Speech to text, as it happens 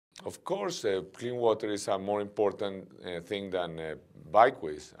Of course, clean water is a more important thing than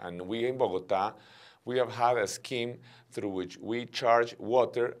bikeways. And we in Bogota, we have had a scheme through which we charge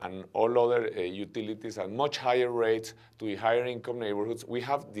water and all other utilities at much higher rates to the higher income neighborhoods. We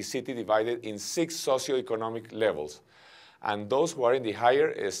have the city divided in 6 socioeconomic levels. And those who are in the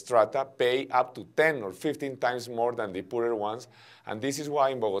higher strata pay up to 10 or 15 times more than the poorer ones. And this is why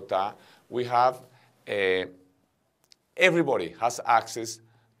in Bogota we have everybody has access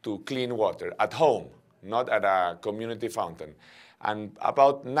to clean water at home, not at a community fountain. And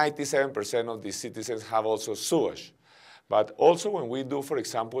about 97% of the citizens have also sewage. But also when we do, for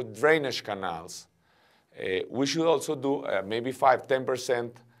example, drainage canals, we should also do maybe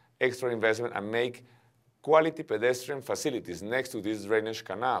 5–10% extra investment and make quality pedestrian facilities next to these drainage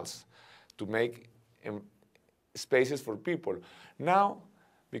canals to make spaces for people. Now,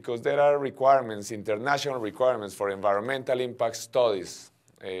 because there are requirements, international requirements for environmental impact studies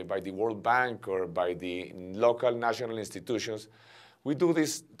by the World Bank or by the local national institutions, we do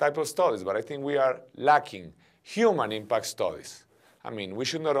this type of studies, but I think we are lacking human impact studies. I mean, we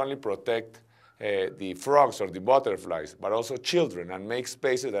should not only protect the frogs or the butterflies, but also children and make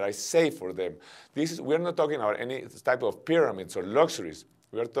spaces that are safe for them. We're not talking about any type of pyramids or luxuries.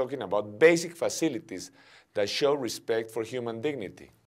 We are talking about basic facilities that show respect for human dignity.